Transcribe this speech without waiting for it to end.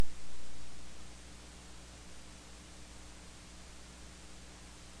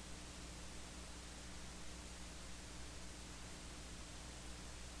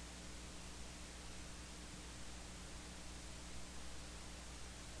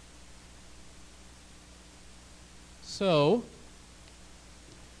So,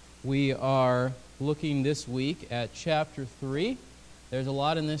 we are looking this week at chapter 3. There's a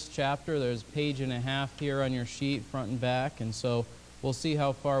lot in this chapter. There's a page and a half here on your sheet, front and back, and so we'll see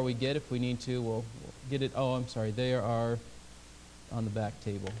how far we get. If we need to, we'll get it. Oh, I'm sorry. They are on the back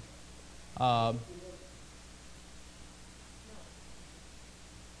table.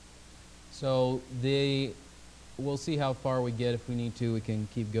 We'll see how far we get. If we need to, we can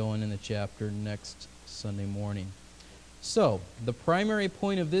keep going in the chapter next Sunday morning. So, the primary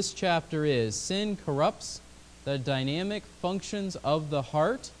point of this chapter is sin corrupts the dynamic functions of the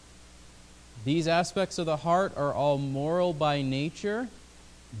heart. These aspects of the heart are all moral by nature.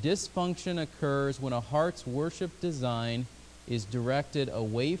 Dysfunction occurs when a heart's worship design is directed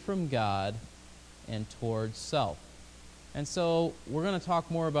away from God and towards self. And so we're going to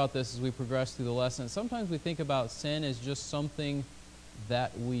talk more about this as we progress through the lesson. Sometimes we think about sin as just something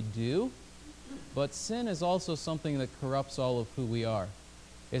that we do, but sin is also something that corrupts all of who we are.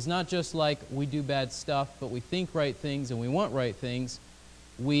 It's not just like we do bad stuff, but we think right things and we want right things.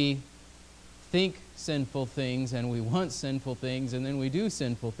 We think sinful things and we want sinful things, and then we do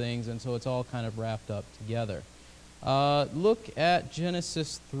sinful things, and so it's all kind of wrapped up together. Look at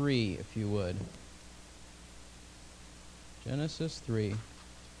Genesis 3, if you would. Genesis 3.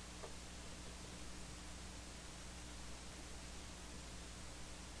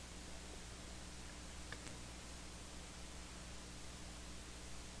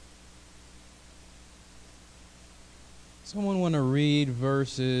 Someone want to read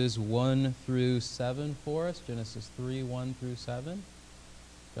verses 1 through 7 for us? Genesis 3, 1 through 7.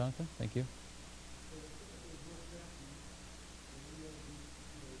 Jonathan, thank you.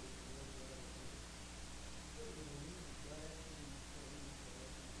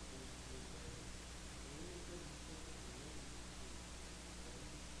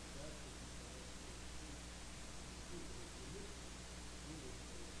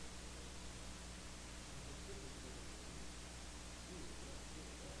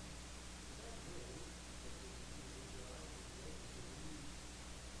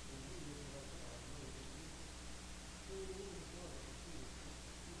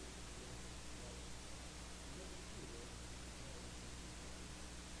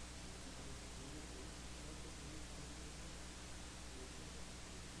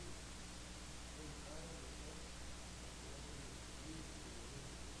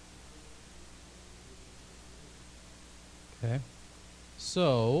 Okay.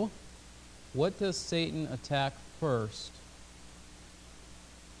 So, what does Satan attack first?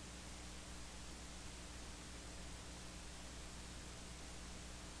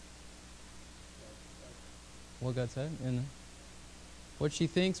 What God said? And what she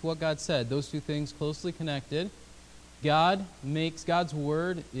thinks, what God said. Those two things closely connected. God's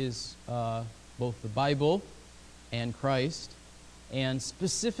Word is both the Bible and Christ, and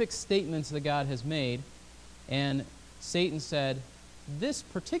specific statements that God has made. And Satan said, this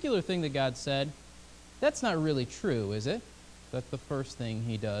particular thing that God said, that's not really true, is it? That's the first thing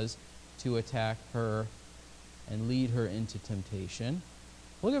he does to attack her and lead her into temptation.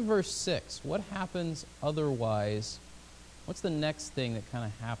 Look at verse 6. What happens otherwise? What's the next thing that kind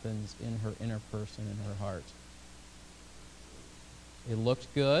of happens in her inner person, in her heart? It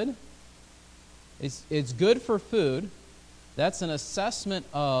looked good. It's good for food. That's an assessment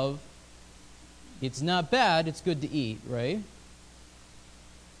of it's not bad, it's good to eat, right?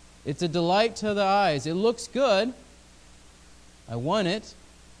 It's a delight to the eyes. It looks good. I want it.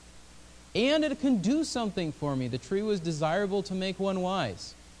 And it can do something for me. The tree was desirable to make one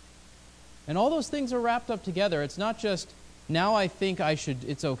wise. And all those things are wrapped up together. It's not just, now I think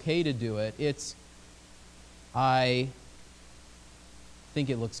it's okay to do it. It's, I think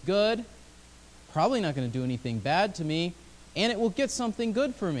it looks good. Probably not going to do anything bad to me. And it will get something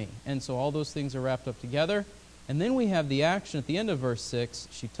good for me. And so all those things are wrapped up together. And then we have the action at the end of verse 6.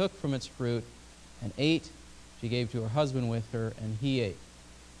 She took from its fruit and ate. She gave to her husband with her, and he ate.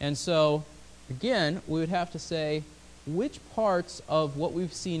 And so, again, we would have to say, which parts of what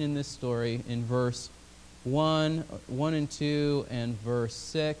we've seen in this story in verse 1 and 2, and verse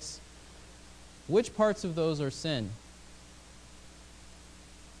 6, which parts of those are sin?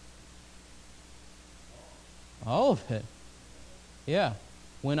 All of it. Yeah.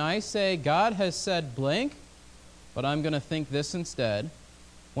 When I say God has said blank, but I'm going to think this instead.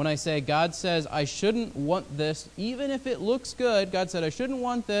 When I say God says I shouldn't want this, even if it looks good, God said I shouldn't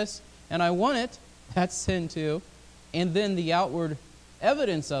want this, and I want it, that's sin too. And then the outward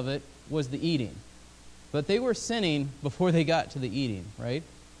evidence of it was the eating. But they were sinning before they got to the eating, right?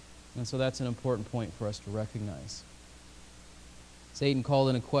 And so that's an important point for us to recognize. Satan called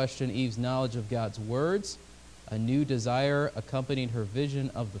into question Eve's knowledge of God's words. A new desire accompanied her vision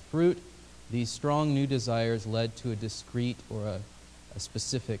of the fruit. These strong new desires led to a discrete or a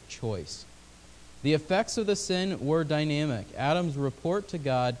specific choice. The effects of the sin were dynamic. Adam's report to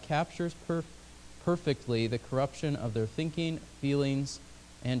God captures perfectly the corruption of their thinking, feelings,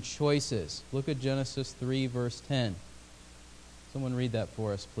 and choices. Look at Genesis 3, verse 10. Someone read that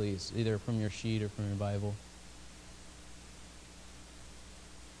for us, please, either from your sheet or from your Bible.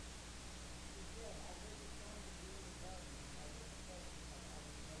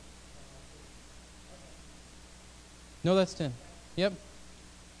 No, that's 10. Yep.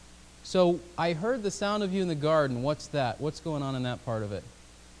 So I heard the sound of you in the garden. What's that? What's going on in that part of it?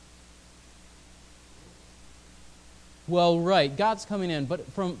 Well, right. God's coming in. But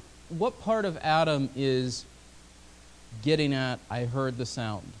from what part of Adam is getting at, I heard the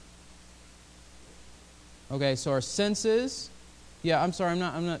sound? Okay, so our senses. Yeah, I'm sorry.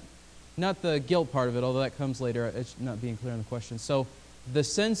 I'm not the guilt part of it, although that comes later. It's not being clear on the question. So the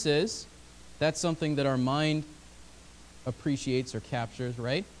senses, that's something that our mind appreciates or captures,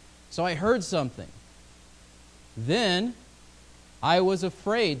 right? So I heard something. Then I was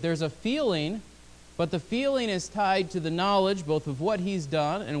afraid. There's a feeling, but the feeling is tied to the knowledge both of what he's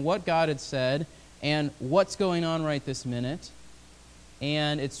done and what God had said and what's going on right this minute.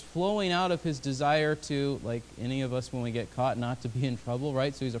 And it's flowing out of his desire to, like any of us when we get caught, not to be in trouble,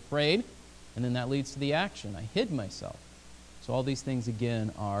 right? So he's afraid, and then that leads to the action. I hid myself. So all these things,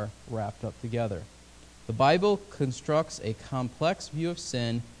 again, are wrapped up together. The Bible constructs a complex view of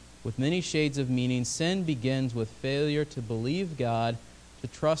sin with many shades of meaning. Sin begins with failure to believe God, to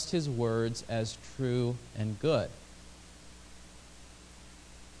trust his words as true and good.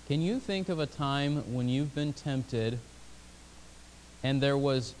 Can you think of a time when you've been tempted and there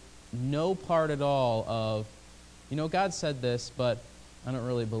was no part at all of, God said this, but I don't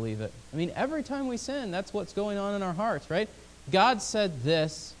really believe it? I mean, every time we sin, that's what's going on in our hearts, right? God said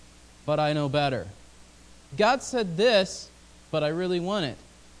this, but I know better. God said this, but I really want it.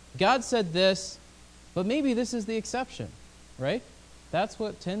 God said this, but maybe this is the exception, right? That's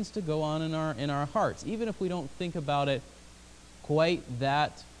what tends to go on in our hearts, even if we don't think about it quite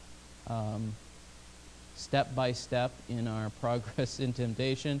that step by step in our progress in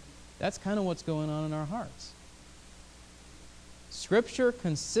temptation. That's kind of what's going on in our hearts. Scripture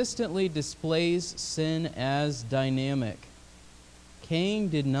consistently displays sin as dynamic. Cain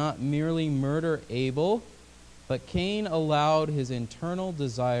did not merely murder Abel, but Cain allowed his internal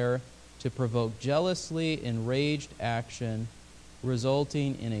desire to provoke jealously enraged action,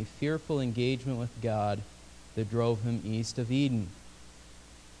 resulting in a fearful engagement with God that drove him east of Eden.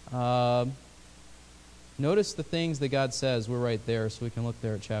 Notice the things that God says. We're right there, so we can look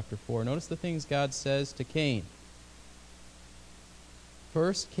there at chapter 4. Notice the things God says to Cain.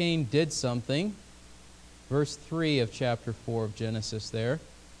 First, Cain did something. Verse 3 of chapter 4 of Genesis there.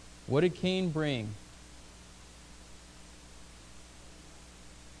 What did Cain bring?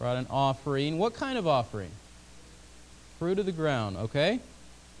 Brought an offering. What kind of offering? Fruit of the ground, okay?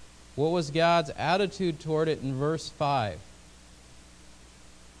 What was God's attitude toward it in verse 5?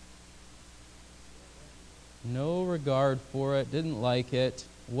 No regard for it, didn't like it,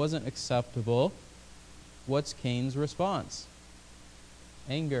 wasn't acceptable. What's Cain's response?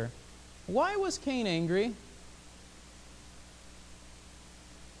 Anger. Why was Cain angry?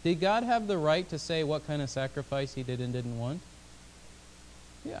 Did God have the right to say what kind of sacrifice he did and didn't want?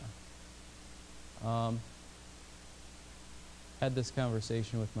 Yeah. Had this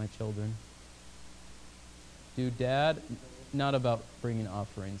conversation with my children. Do Dad, not about bringing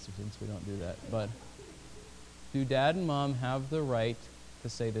offerings since we don't do that, but do Dad and Mom have the right to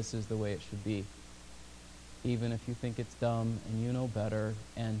say this is the way it should be? Even if you think it's dumb and you know better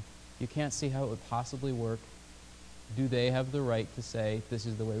and you can't see how it would possibly work, do they have the right to say this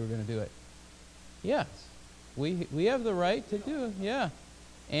is the way we're going to do it? Yes. We have the right to do it, yeah.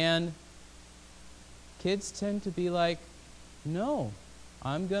 And kids tend to be like, no,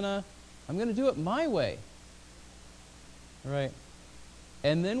 I'm gonna do it my way. Right.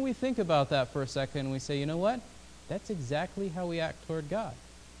 And then we think about that for a second and we say, you know what? That's exactly how we act toward God.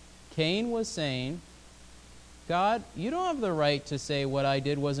 Cain was saying, God, you don't have the right to say what I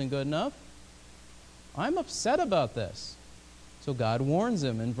did wasn't good enough. I'm upset about this. So God warns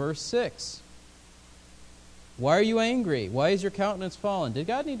him in verse 6. Why are you angry? Why is your countenance fallen? Did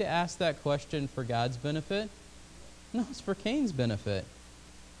God need to ask that question for God's benefit? No, it's for Cain's benefit.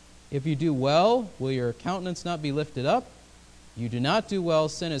 If you do well, will your countenance not be lifted up? You do not do well.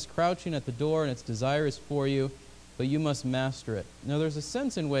 Sin is crouching at the door, and its desire is for you, but you must master it. Now, there's a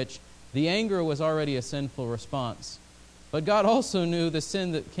sense in which the anger was already a sinful response. But God also knew the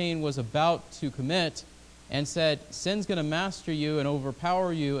sin that Cain was about to commit, and said, sin's going to master you and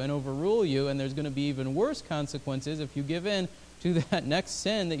overpower you and overrule you, and there's going to be even worse consequences if you give in to that next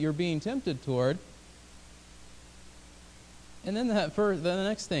sin that you're being tempted toward. And then the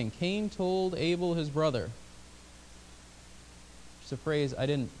next thing, Cain told Abel his brother. It's a phrase I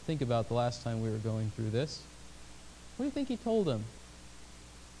didn't think about the last time we were going through this. What do you think he told him?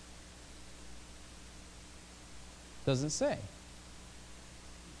 Doesn't say.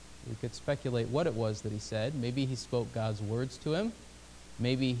 We could speculate what it was that he said. Maybe he spoke God's words to him.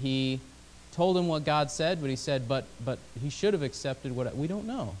 Maybe he told him what God said, but he said, but he should have accepted we don't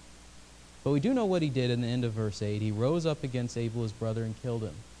know. But we do know what he did in the end of verse 8. He rose up against Abel, his brother, and killed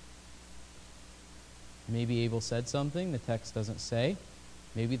him. Maybe Abel said something, the text doesn't say.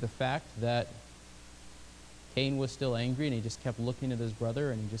 Maybe the fact that Cain was still angry and he just kept looking at his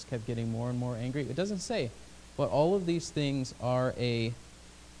brother and he just kept getting more and more angry. It doesn't say. But all of these things are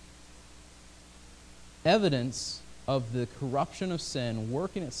evidence of the corruption of sin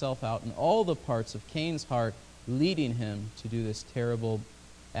working itself out in all the parts of Cain's heart, leading him to do this terrible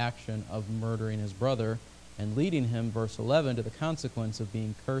action of murdering his brother, and leading him, verse 11, to the consequence of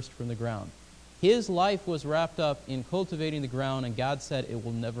being cursed from the ground. His life was wrapped up in cultivating the ground, and God said, it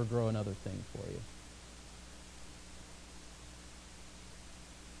will never grow another thing for you.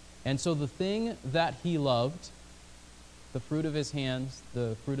 And so the thing that he loved, the fruit of his hands,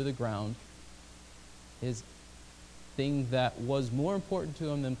 the fruit of the ground, his thing that was more important to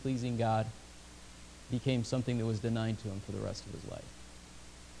him than pleasing God, became something that was denied to him for the rest of his life.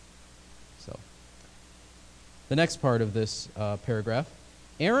 So, the next part of this paragraph.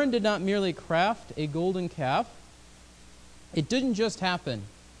 Aaron did not merely craft a golden calf. It didn't just happen.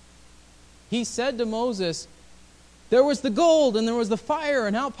 He said to Moses, there was the gold and there was the fire,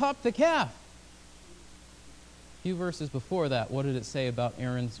 and out popped the calf. A few verses before that, what did it say about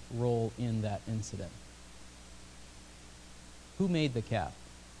Aaron's role in that incident? Who made the calf?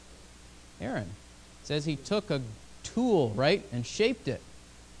 Aaron. It says he took a tool, right, and shaped it.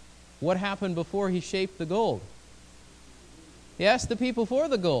 What happened before he shaped the gold? He asked the people for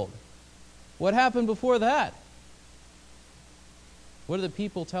the gold. What happened before that? What did the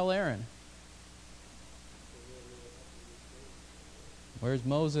people tell Aaron? Where's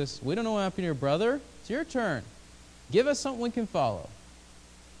Moses? We don't know what happened to your brother. It's your turn. Give us something we can follow.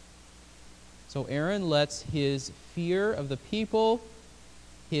 So Aaron lets his fear of the people,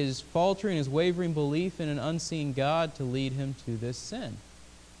 his faltering, his wavering belief in an unseen God to lead him to this sin.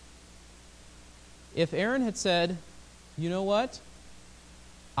 If Aaron had said, you know what?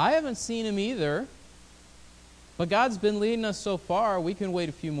 I haven't seen him either, but God's been leading us so far, we can wait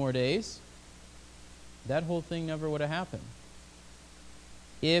a few more days, that whole thing never would have happened.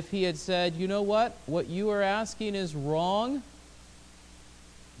 If he had said, you know what you are asking is wrong,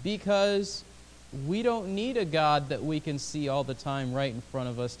 because we don't need a God that we can see all the time right in front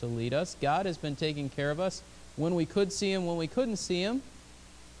of us to lead us. God has been taking care of us when we could see him, when we couldn't see him.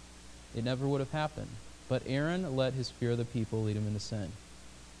 It never would have happened. But Aaron let his fear of the people lead him into sin.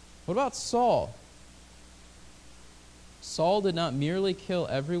 What about Saul? Saul did not merely kill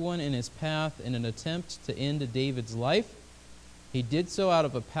everyone in his path in an attempt to end David's life. He did so out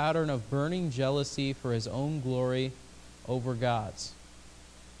of a pattern of burning jealousy for his own glory over God's.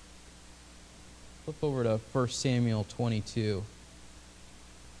 Flip over to 1 Samuel 22.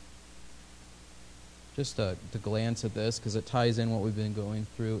 Just to glance at this, because it ties in what we've been going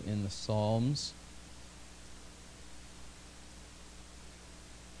through in the Psalms.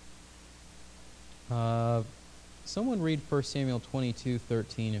 Someone read 1 Samuel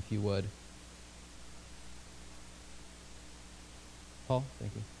 22:13, if you would. Paul,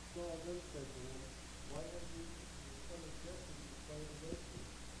 thank you.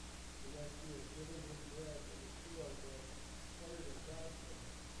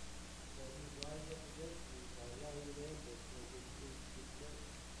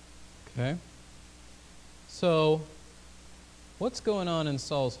 Okay. So, what's going on in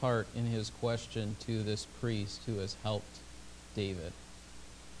Saul's heart in his question to this priest who has helped David?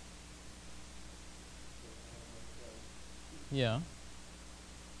 Yeah.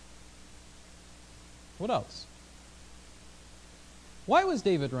 What else? Why was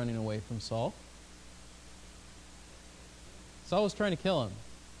David running away from Saul? Saul was trying to kill him.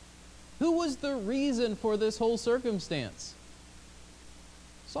 Who was the reason for this whole circumstance?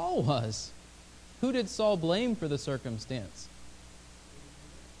 Saul was. Who did Saul blame for the circumstance?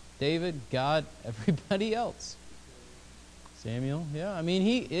 David, God, everybody else. Samuel, yeah. I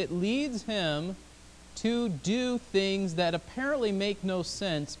mean, it leads him to do things that apparently make no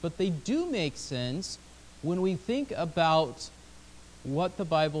sense, but they do make sense when we think about what the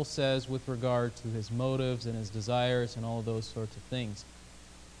Bible says with regard to his motives and his desires and all of those sorts of things.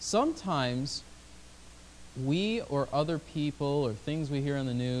 Sometimes we or other people or things we hear on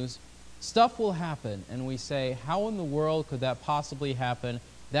the news, stuff will happen, and we say, how in the world could that possibly happen?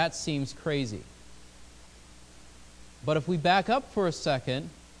 That seems crazy. But if we back up for a second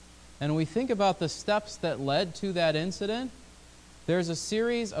and we think about the steps that led to that incident, there's a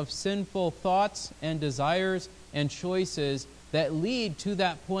series of sinful thoughts and desires and choices that lead to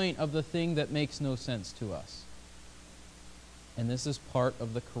that point of the thing that makes no sense to us. And this is part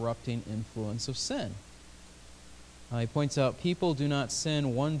of the corrupting influence of sin. He points out, people do not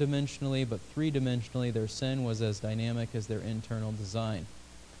sin one-dimensionally, but three-dimensionally. Their sin was as dynamic as their internal design.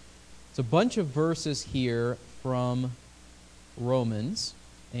 It's a bunch of verses here from Romans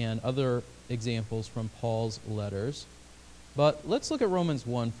and other examples from Paul's letters. But let's look at Romans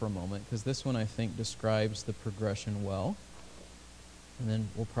 1 for a moment, because this one, I think, describes the progression well. And then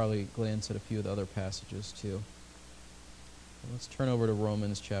we'll probably glance at a few of the other passages, too. Let's turn over to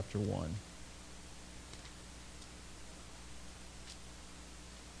Romans chapter 1.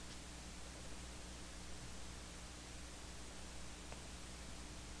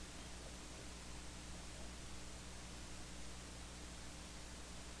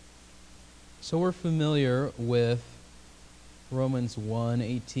 So we're familiar with Romans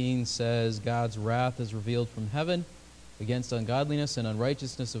 1:18 says, God's wrath is revealed from heaven against ungodliness and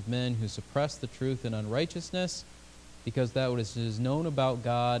unrighteousness of men who suppress the truth in unrighteousness, because that which is known about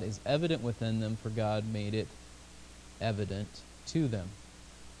God is evident within them, for God made it evident to them.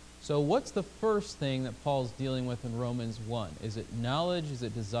 So what's the first thing that Paul's dealing with in Romans 1? Is it knowledge? Is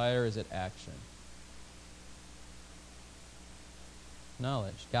it desire? Is it action?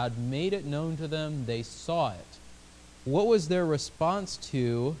 Knowledge. God made it known to them. They saw it. What was their response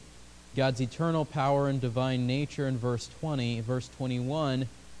to God's eternal power and divine nature in verse 20? Verse 21,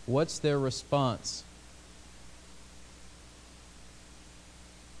 what's their response?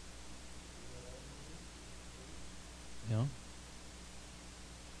 Yeah?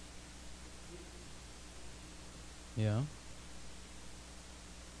 Yeah?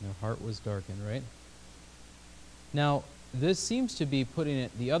 Their heart was darkened, right? Now, this seems to be putting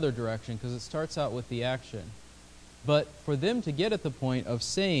it the other direction, because it starts out with the action. But for them to get at the point of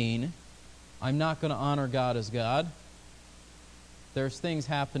saying, I'm not going to honor God as God, there's things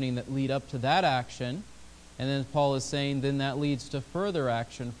happening that lead up to that action. And then Paul is saying, then that leads to further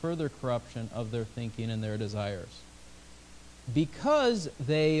action, further corruption of their thinking and their desires. Because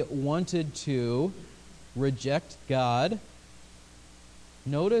they wanted to reject God,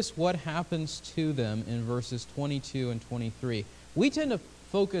 notice what happens to them in verses 22 and 23. We tend to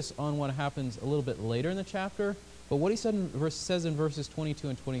focus on what happens a little bit later in the chapter, but what he says in verses 22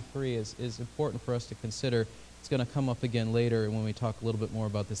 and 23 is important for us to consider. It's going to come up again later when we talk a little bit more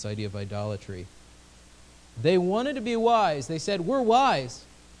about this idea of idolatry. They wanted to be wise. They said, we're wise.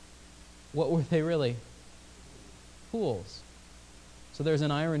 What were they really? Fools. So there's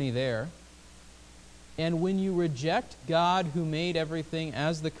an irony there. And when you reject God who made everything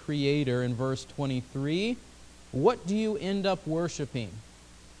as the Creator in verse 23, what do you end up worshiping?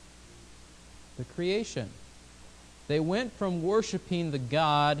 The creation. They went from worshiping the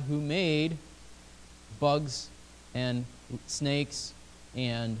God who made bugs and snakes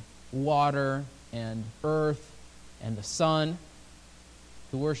and water and earth and the sun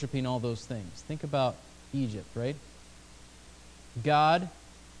to worshiping all those things. Think about Egypt, right? God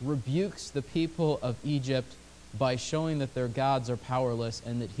rebukes the people of Egypt by showing that their gods are powerless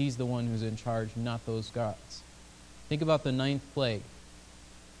and that He's the one who's in charge, not those gods. Think about the 9th plague.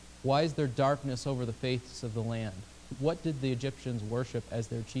 Why is there darkness over the face of the land? What did the Egyptians worship as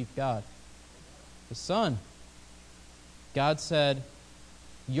their chief god? The sun. God said,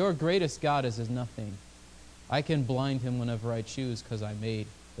 your greatest god is as nothing. I can blind him whenever I choose because I made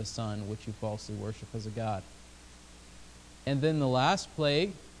the sun, which you falsely worship as a god. And then the last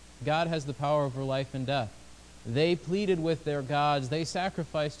plague, God has the power over life and death. They pleaded with their gods. They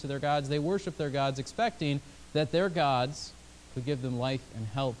sacrificed to their gods. They worshiped their gods, expecting that their gods could give them life and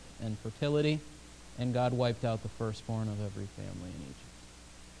health and fertility. And God wiped out the firstborn of every family in Egypt.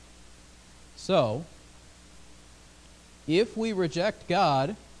 So, if we reject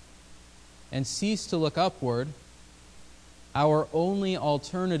God and cease to look upward, our only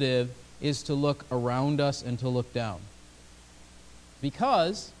alternative is to look around us and to look down.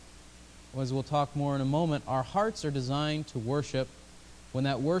 Because, as we'll talk more in a moment, our hearts are designed to worship. When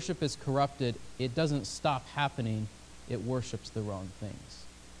that worship is corrupted, it doesn't stop happening. It worships the wrong things.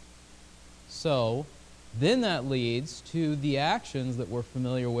 So, then that leads to the actions that we're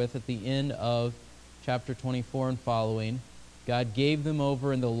familiar with at the end of chapter 24 and following, God gave them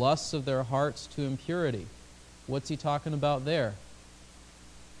over in the lusts of their hearts to impurity. What's he talking about there?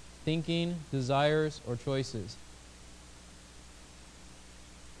 Thinking, desires, or choices?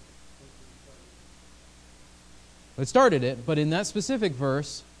 It started it, but in that specific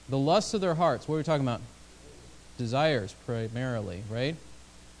verse, the lusts of their hearts, what are we talking about? Desires primarily, right?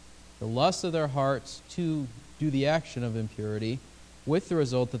 The lusts of their hearts to do the action of impurity, with the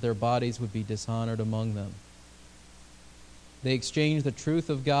result that their bodies would be dishonored among them. They exchanged the truth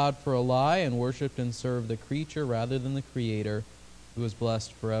of God for a lie and worshipped and served the creature rather than the Creator, who is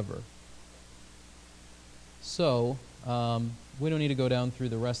blessed forever. So, we don't need to go down through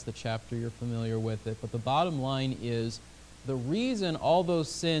the rest of the chapter. You're familiar with it. But the bottom line is the reason all those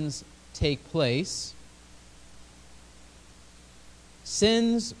sins take place,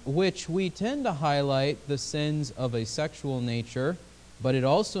 sins which we tend to highlight the sins of a sexual nature, but it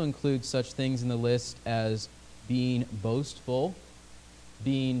also includes such things in the list as being boastful,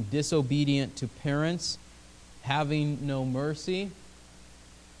 being disobedient to parents, having no mercy.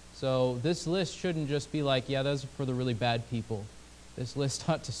 So this list shouldn't just be like, yeah, those are for the really bad people. This list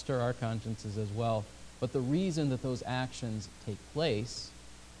ought to stir our consciences as well. But the reason that those actions take place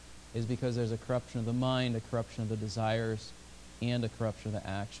is because there's a corruption of the mind, a corruption of the desires, and a corruption of the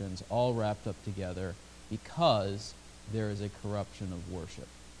actions, all wrapped up together because there is a corruption of worship.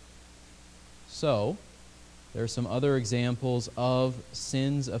 So, there are some other examples of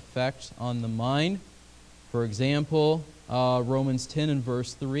sin's effect on the mind. For example, Romans 10 and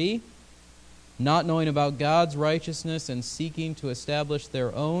verse 3, not knowing about God's righteousness and seeking to establish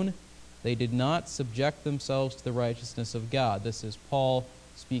their own, they did not subject themselves to the righteousness of God. This is Paul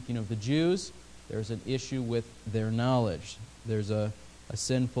speaking of the Jews. There's an issue with their knowledge. There's a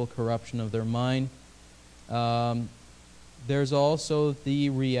sinful corruption of their mind. There's also the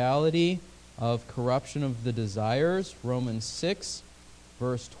reality of corruption of the desires. Romans 6,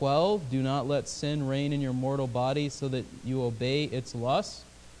 verse 12, do not let sin reign in your mortal body so that you obey its lusts.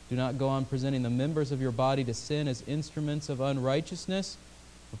 Do not go on presenting the members of your body to sin as instruments of unrighteousness,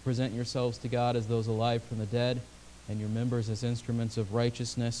 but present yourselves to God as those alive from the dead, and your members as instruments of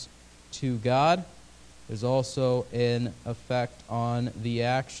righteousness to God. There's also an effect on the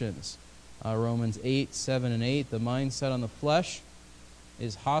actions. Romans 8, 7, and 8, the mind set on the flesh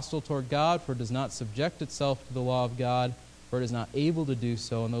is hostile toward God, for it does not subject itself to the law of God, for it is not able to do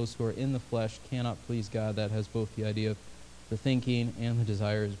so, and those who are in the flesh cannot please God. That has both the idea of the thinking and the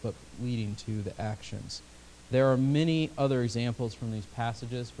desires, but leading to the actions. There are many other examples from these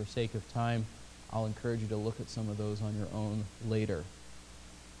passages. For sake of time, I'll encourage you to look at some of those on your own later.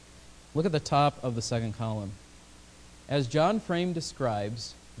 Look at the top of the second column. As John Frame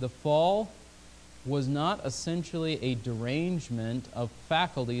describes, the fall was not essentially a derangement of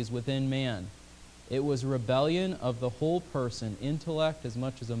faculties within man. It was rebellion of the whole person, intellect as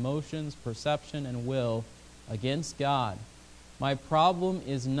much as emotions, perception, and will, against God. My problem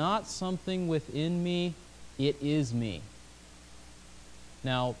is not something within me, it is me.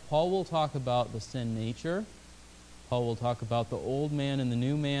 Now, Paul will talk about the sin nature. Paul will talk about the old man and the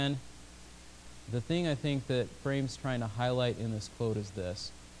new man. The thing I think that Frame's trying to highlight in this quote is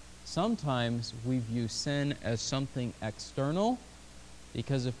this. Sometimes we view sin as something external,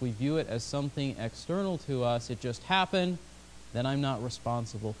 because if we view it as something external to us, it just happened, then I'm not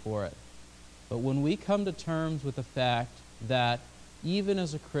responsible for it. But when we come to terms with the fact that even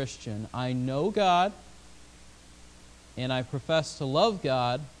as a Christian, I know God, and I profess to love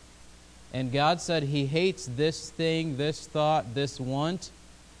God, and God said He hates this thing, this thought, this want,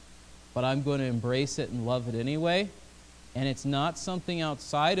 but I'm going to embrace it and love it anyway, and it's not something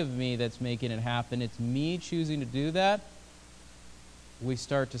outside of me that's making it happen, it's me choosing to do that, we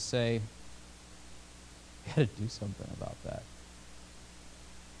start to say, we got to do something about that.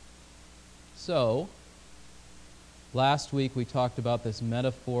 So, last week we talked about this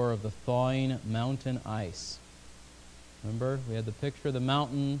metaphor of the thawing mountain ice. Remember, we had the picture of the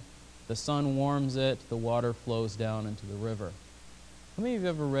mountain, the sun warms it, the water flows down into the river. How many of you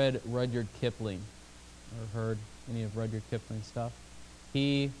have ever read Rudyard Kipling or heard any of Rudyard Kipling's stuff?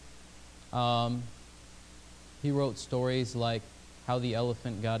 He wrote stories like How the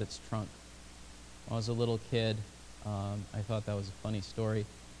Elephant Got Its Trunk. When I was a little kid, I thought that was a funny story.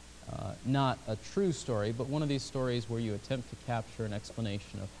 Not a true story, but one of these stories where you attempt to capture an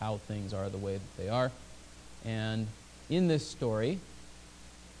explanation of how things are the way that they are. And in this story,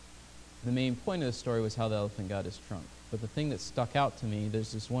 the main point of the story was how the elephant got his trunk. But the thing that stuck out to me,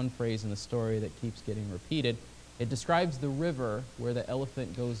 there's this one phrase in the story that keeps getting repeated. It describes the river where the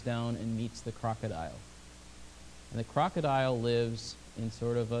elephant goes down and meets the crocodile. And the crocodile lives in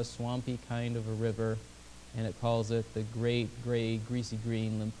sort of a swampy kind of a river, and it calls it the Great Gray Greasy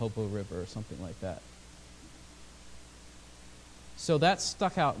Green Limpopo River or something like that. So that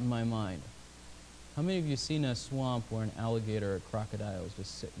stuck out in my mind. How many of you seen a swamp where an alligator or a crocodile is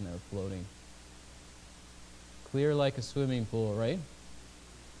just sitting there floating? Clear like a swimming pool, right?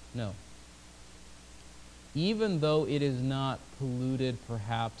 No. Even though it is not polluted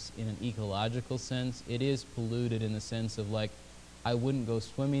perhaps in an ecological sense, it is polluted in the sense of like, I wouldn't go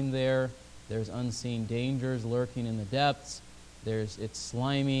swimming there. There's unseen dangers lurking in the depths. It's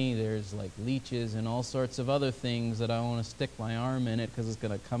slimy. There's like leeches and all sorts of other things that I don't want to stick my arm in it because it's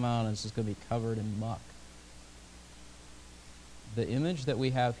going to come out and it's just going to be covered in muck. The image that we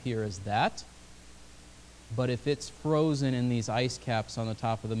have here is that, but if it's frozen in these ice caps on the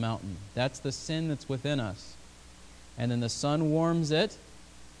top of the mountain, that's the sin that's within us. And then the sun warms it,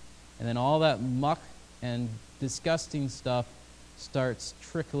 and then all that muck and disgusting stuff starts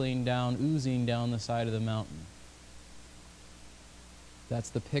trickling down, oozing down the side of the mountain. That's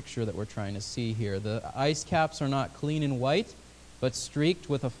the picture that we're trying to see here. The ice caps are not clean and white, but streaked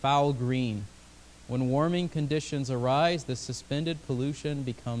with a foul green. When warming conditions arise, the suspended pollution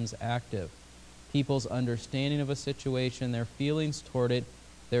becomes active. People's understanding of a situation, their feelings toward it,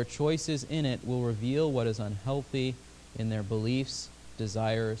 their choices in it will reveal what is unhealthy in their beliefs,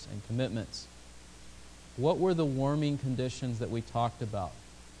 desires, and commitments. What were the warming conditions that we talked about?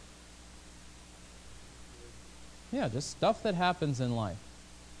 Yeah, just stuff that happens in life.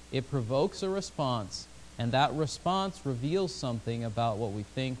 It provokes a response, and that response reveals something about what we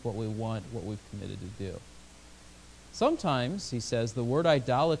think, what we want, what we've committed to do. Sometimes, he says, the word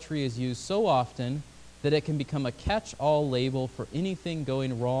idolatry is used so often that it can become a catch-all label for anything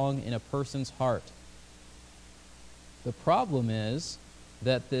going wrong in a person's heart. The problem is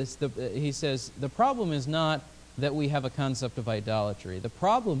that he says, the problem is not that we have a concept of idolatry. The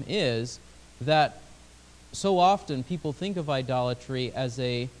problem is that so often people think of idolatry as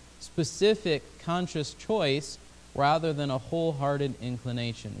a specific conscious choice rather than a wholehearted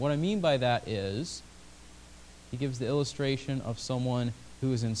inclination. What I mean by that is, he gives the illustration of someone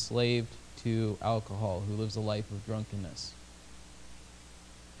who is enslaved to alcohol, who lives a life of drunkenness.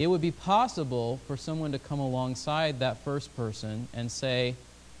 It would be possible for someone to come alongside that first person and say,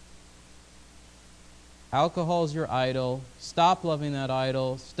 alcohol is your idol, stop loving that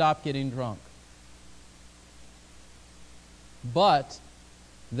idol, stop getting drunk. But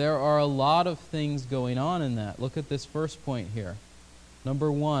there are a lot of things going on in that. Look at this first point here.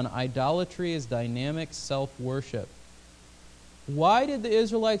 Number one, idolatry is dynamic self-worship. Why did the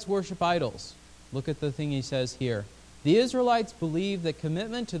Israelites worship idols? Look at the thing he says here. The Israelites believed that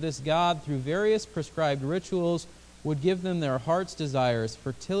commitment to this God through various prescribed rituals would give them their heart's desires,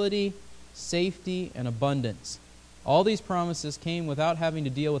 fertility, safety, and abundance. All these promises came without having to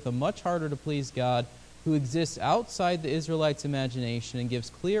deal with a much harder to please God who exists outside the Israelites' imagination and gives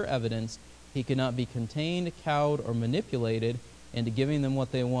clear evidence he cannot be contained, cowed, or manipulated into giving them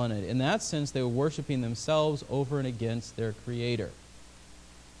what they wanted. In that sense, they were worshiping themselves over and against their Creator.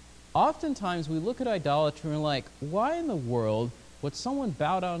 Oftentimes, we look at idolatry and we're like, why in the world would someone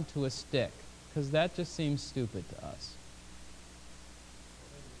bow down to a stick? Because that just seems stupid to us.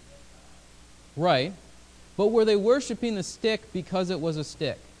 Right. But were they worshiping the stick because it was a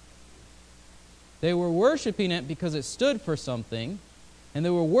stick? They were worshiping it because it stood for something, and they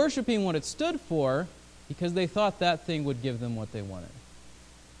were worshiping what it stood for because they thought that thing would give them what they wanted.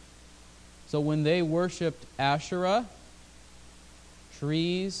 So when they worshipped Asherah,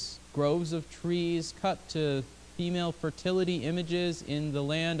 trees, groves of trees cut to female fertility images in the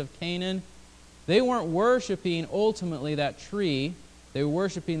land of Canaan, they weren't worshiping ultimately that tree. They were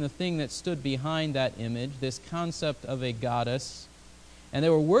worshiping the thing that stood behind that image, this concept of a goddess. And they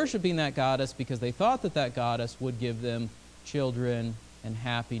were worshiping that goddess because they thought that that goddess would give them children and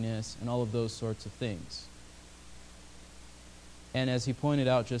happiness and all of those sorts of things. And as he pointed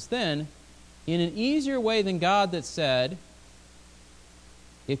out just then, in an easier way than God that said,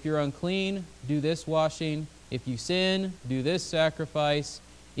 if you're unclean, do this washing. If you sin, do this sacrifice.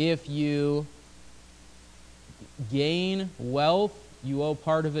 If you gain wealth, you owe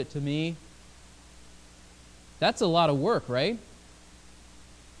part of it to me. That's a lot of work, right?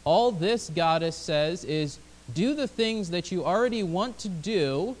 All this goddess says is, do the things that you already want to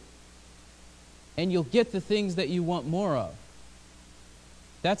do, and you'll get the things that you want more of.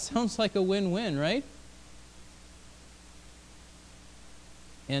 That sounds like a win-win, right?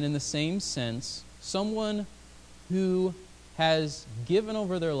 And in the same sense, someone who has given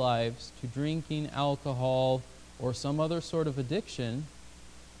over their lives to drinking alcohol or some other sort of addiction,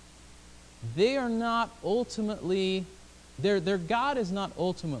 they are not ultimately, their God is not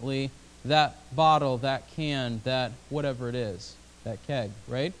ultimately that bottle, that can, that whatever it is, that keg,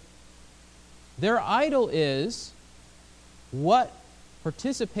 right? Their idol is what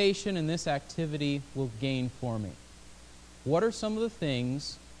participation in this activity will gain for me. What are some of the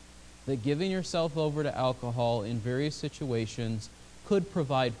things that giving yourself over to alcohol in various situations could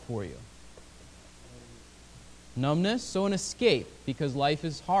provide for you? Numbness, so an escape, because life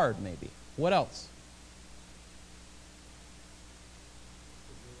is hard maybe. What else?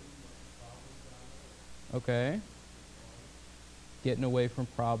 Okay. Getting away from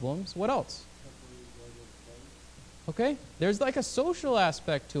problems. What else? Okay. There's like a social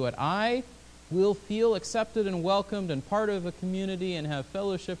aspect to it. I will feel accepted and welcomed and part of a community and have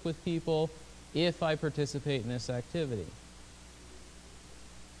fellowship with people if I participate in this activity.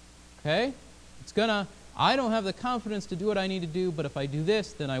 Okay? I don't have the confidence to do what I need to do, but if I do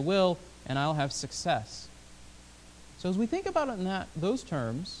this, then I will, and I'll have success. So as we think about it in those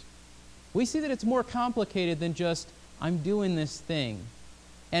terms, we see that it's more complicated than just, I'm doing this thing.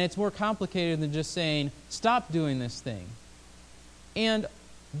 And it's more complicated than just saying, stop doing this thing. And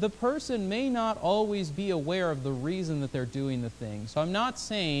the person may not always be aware of the reason that they're doing the thing. So I'm not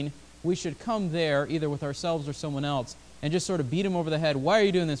saying we should come there, either with ourselves or someone else, and just sort of beat them over the head. Why are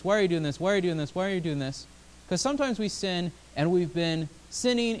you doing this? Why are you doing this? Why are you doing this? Why are you doing this? Because sometimes we sin, and we've been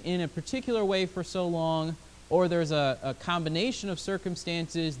sinning in a particular way for so long, or there's a combination of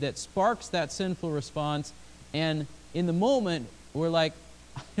circumstances that sparks that sinful response, and in the moment, we're like,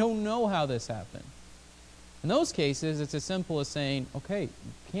 I don't know how this happened. In those cases, it's as simple as saying, okay,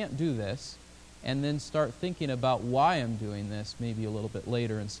 you can't do this, and then start thinking about why I'm doing this maybe a little bit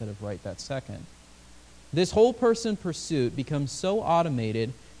later instead of right that second. This whole person pursuit becomes so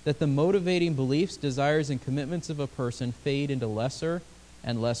automated that the motivating beliefs, desires, and commitments of a person fade into lesser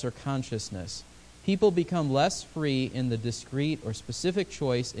and lesser consciousness. People become less free in the discrete or specific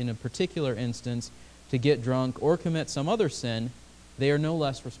choice in a particular instance to get drunk or commit some other sin. They are no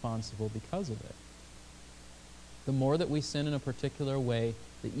less responsible because of it. The more that we sin in a particular way,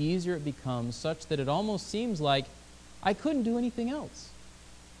 the easier it becomes, such that it almost seems like I couldn't do anything else.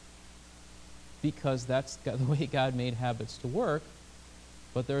 Because that's the way God made habits to work,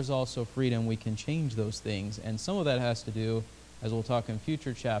 but there's also freedom. We can change those things, and some of that has to do, as we'll talk in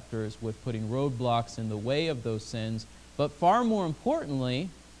future chapters, with putting roadblocks in the way of those sins. But far more importantly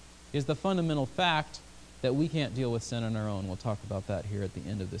is the fundamental fact that we can't deal with sin on our own. We'll talk about that here at the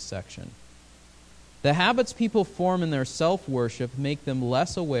end of this section. The habits people form in their self-worship make them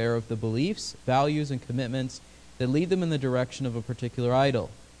less aware of the beliefs, values, and commitments that lead them in the direction of a particular idol.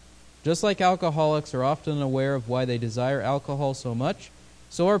 Just like alcoholics are often unaware of why they desire alcohol so much,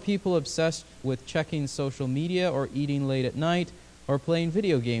 so are people obsessed with checking social media or eating late at night or playing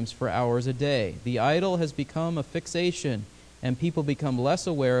video games for hours a day. The idol has become a fixation, and people become less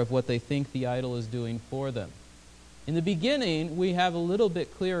aware of what they think the idol is doing for them. In the beginning, we have a little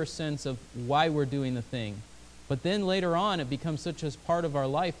bit clearer sense of why we're doing the thing. But then later on, it becomes such a part of our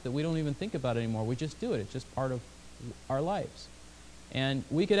life that we don't even think about it anymore. We just do it. It's just part of our lives. And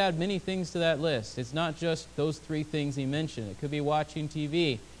we could add many things to that list. It's not just those three things he mentioned. It could be watching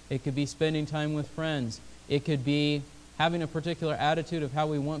TV. It could be spending time with friends. It could be having a particular attitude of how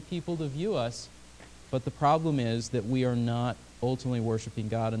we want people to view us. But the problem is that we are not ultimately worshiping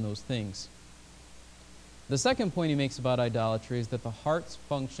God in those things. The second point he makes about idolatry is that the heart's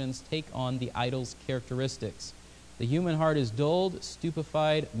functions take on the idol's characteristics. The human heart is dulled,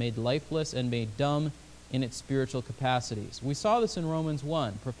 stupefied, made lifeless, and made dumb in its spiritual capacities. We saw this in Romans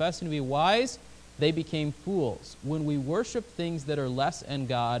 1. Professing to be wise, they became fools. When we worship things that are less than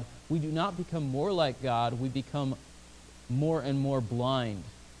God, we do not become more like God. We become more and more blind,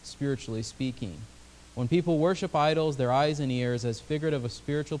 spiritually speaking. When people worship idols, their eyes and ears, as figurative of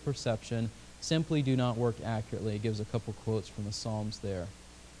spiritual perception, simply do not work accurately. It gives a couple quotes from the Psalms there.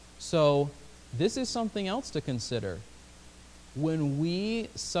 So this is something else to consider. When we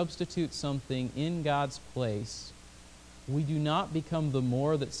substitute something in God's place, we do not become the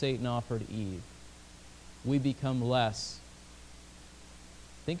more that Satan offered Eve. We become less.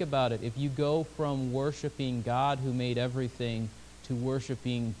 Think about it. If you go from worshiping God who made everything to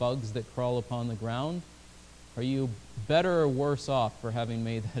worshiping bugs that crawl upon the ground, are you better or worse off for having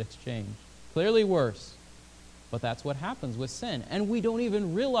made that exchange? Clearly worse. But that's what happens with sin. And we don't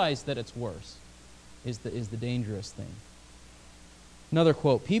even realize that it's worse, is the dangerous thing. Another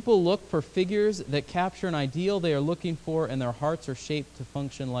quote, people look for figures that capture an ideal they are looking for, and their hearts are shaped to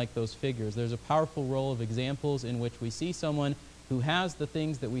function like those figures. There's a powerful role of examples in which we see someone who has the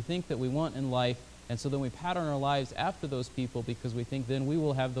things that we think that we want in life, and so then we pattern our lives after those people because we think then we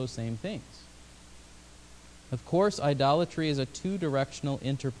will have those same things. Of course, idolatry is a two-directional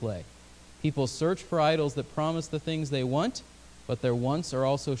interplay. People search for idols that promise the things they want, but their wants are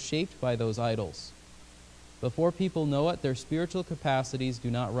also shaped by those idols. Before people know it, their spiritual capacities do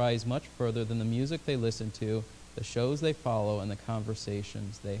not rise much further than the music they listen to, the shows they follow, and the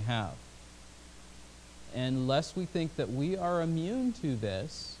conversations they have. And lest we think that we are immune to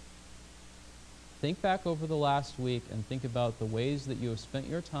this, think back over the last week and think about the ways that you have spent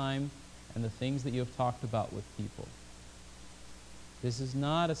your time and the things that you have talked about with people. This is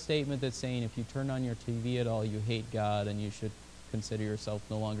not a statement that's saying if you turn on your TV at all, you hate God and you should consider yourself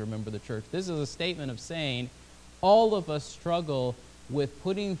no longer a member of the church. This is a statement of saying all of us struggle with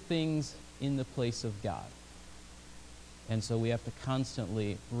putting things in the place of God. And so we have to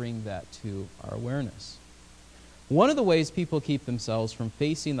constantly bring that to our awareness. One of the ways people keep themselves from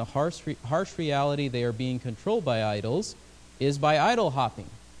facing the harsh reality they are being controlled by idols is by idol hopping.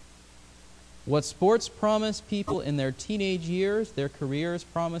 What sports promise people in their teenage years, their careers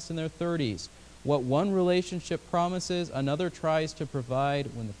promise in their 30s. What one relationship promises, another tries to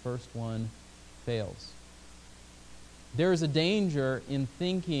provide when the first one fails. There is a danger in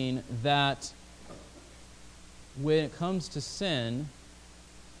thinking that when it comes to sin,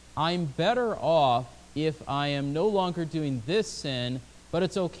 I'm better off if I am no longer doing this sin, but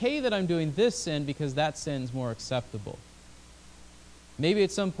it's okay that I'm doing this sin because that sin's more acceptable. Maybe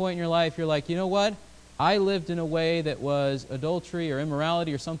at some point in your life you're like, you know what? I lived in a way that was adultery or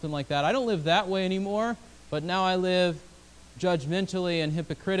immorality or something like that. I don't live that way anymore, but now I live judgmentally and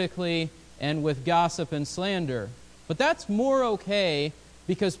hypocritically and with gossip and slander. But that's more okay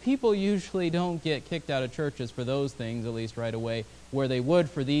because people usually don't get kicked out of churches for those things, at least right away, where they would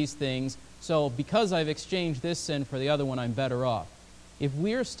for these things. So because I've exchanged this sin for the other one, I'm better off. If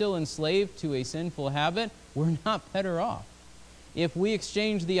we're still enslaved to a sinful habit, we're not better off. If we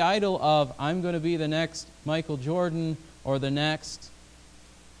exchange the idol of, I'm going to be the next Michael Jordan or the next,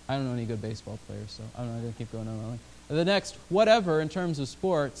 I don't know any good baseball players, so I'm not going to keep going on. The next whatever in terms of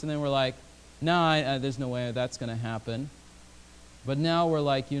sports, and then we're like, nah, there's no way that's going to happen. But now we're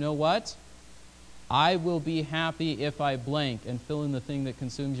like, you know what? I will be happy if I blank and fill in the thing that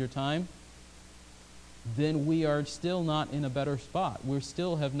consumes your time. Then we are still not in a better spot. We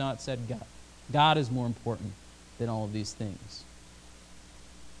still have not said God. God is more important than all of these things.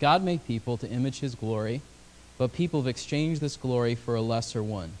 God made people to image His glory, but people have exchanged this glory for a lesser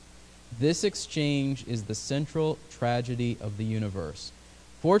one. This exchange is the central tragedy of the universe.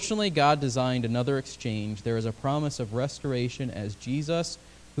 Fortunately, God designed another exchange. There is a promise of restoration as Jesus,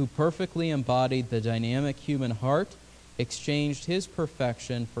 who perfectly embodied the dynamic human heart, exchanged His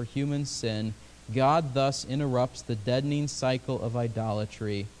perfection for human sin. God thus interrupts the deadening cycle of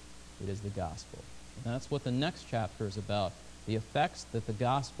idolatry. It is the gospel. And that's what the next chapter is about. The effects that the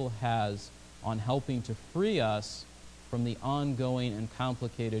gospel has on helping to free us from the ongoing and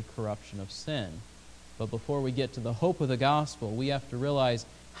complicated corruption of sin. But before we get to the hope of the gospel, we have to realize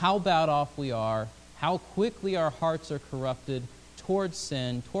how bad off we are, how quickly our hearts are corrupted toward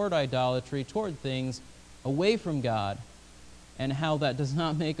sin, toward idolatry, toward things away from God, and how that does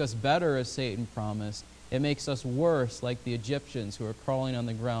not make us better, as Satan promised. It makes us worse, like the Egyptians who are crawling on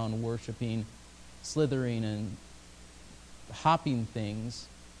the ground, worshiping, slithering, and hopping things.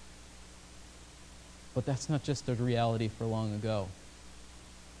 But that's not just a reality for long ago.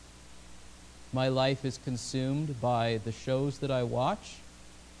 My life is consumed by the shows that I watch.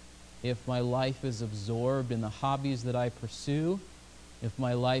 If my life is absorbed in the hobbies that I pursue, if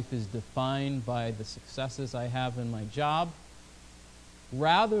my life is defined by the successes I have in my job,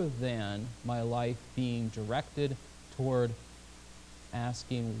 rather than my life being directed toward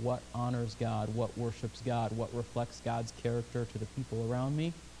asking what honors God, what worships God, what reflects God's character to the people around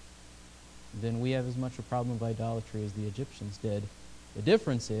me, then we have as much a problem of idolatry as the Egyptians did. The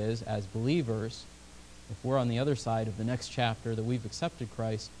difference is, as believers, if we're on the other side of the next chapter, that we've accepted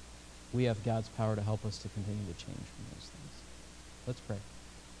Christ, we have God's power to help us to continue to change from those things. Let's pray.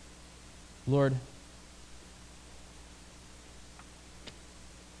 Lord,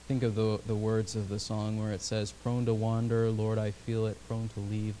 think of the words of the song where it says, prone to wander, Lord, I feel it, prone to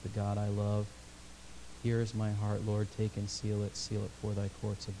leave the God I love. Here is my heart, Lord, take and seal it for thy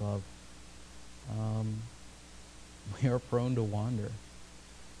courts above. We are prone to wander.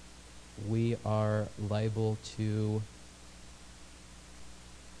 We are liable to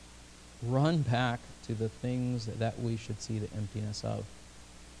run back to the things that we should see the emptiness of.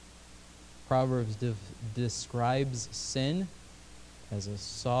 Proverbs describes sin as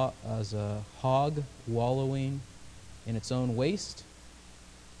a hog wallowing in its own waste,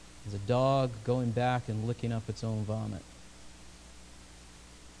 as a dog going back and licking up its own vomit.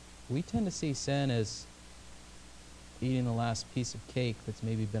 We tend to see sin as eating the last piece of cake that's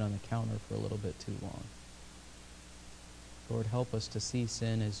maybe been on the counter for a little bit too long. Lord, help us to see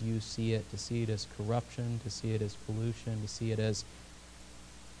sin as you see it, to see it as corruption, to see it as pollution, to see it as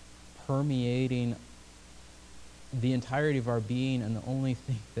permeating the entirety of our being, and the only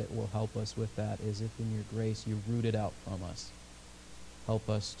thing that will help us with that is if in your grace you root it out from us. Help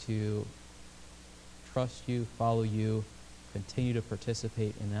us to trust you, follow you, continue to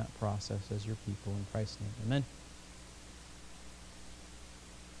participate in that process as your people. In Christ's name, amen.